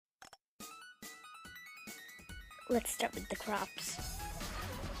let's start with the crops.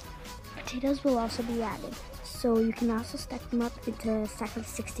 Potatoes will also be added, so you can also stack them up into a stack of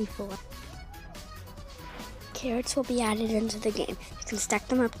 64. Carrots will be added into the game. You can stack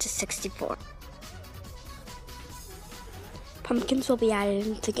them up to 64. Pumpkins will be added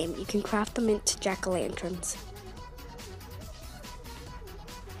into the game. You can craft them into jack-o'-lanterns.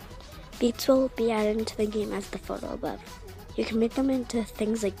 Beets will be added into the game as the photo above. You can make them into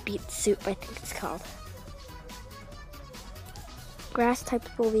things like beet soup, I think it's called. Grass types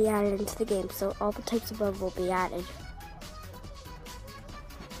will be added into the game, so all the types above will be added.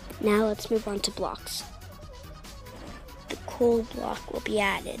 Now let's move on to blocks. The coal block will be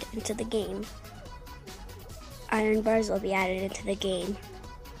added into the game. Iron bars will be added into the game.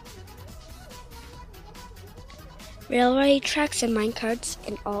 Railway tracks and minecarts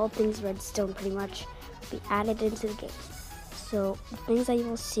and all things redstone pretty much will be added into the game. So the things that you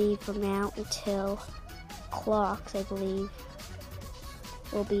will see from now until clocks, I believe,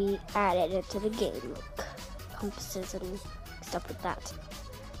 will be added into the game, like compasses and stuff like that.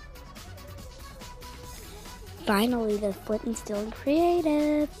 Finally, the flint and steel and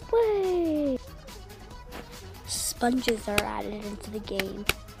creative. Way! Sponges are added into the game,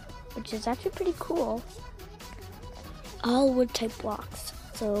 which is actually pretty cool. All wood type blocks,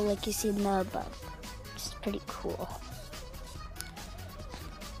 so like you see in the above, which is pretty cool.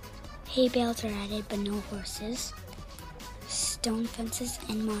 Hay bales are added, but no horses. Stone fences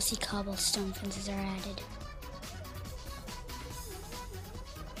and mossy cobblestone fences are added.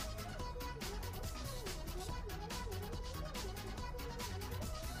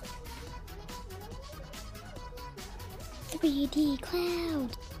 "3D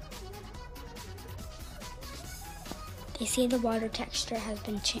cloud." They say the water texture has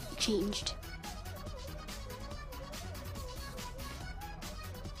been changed.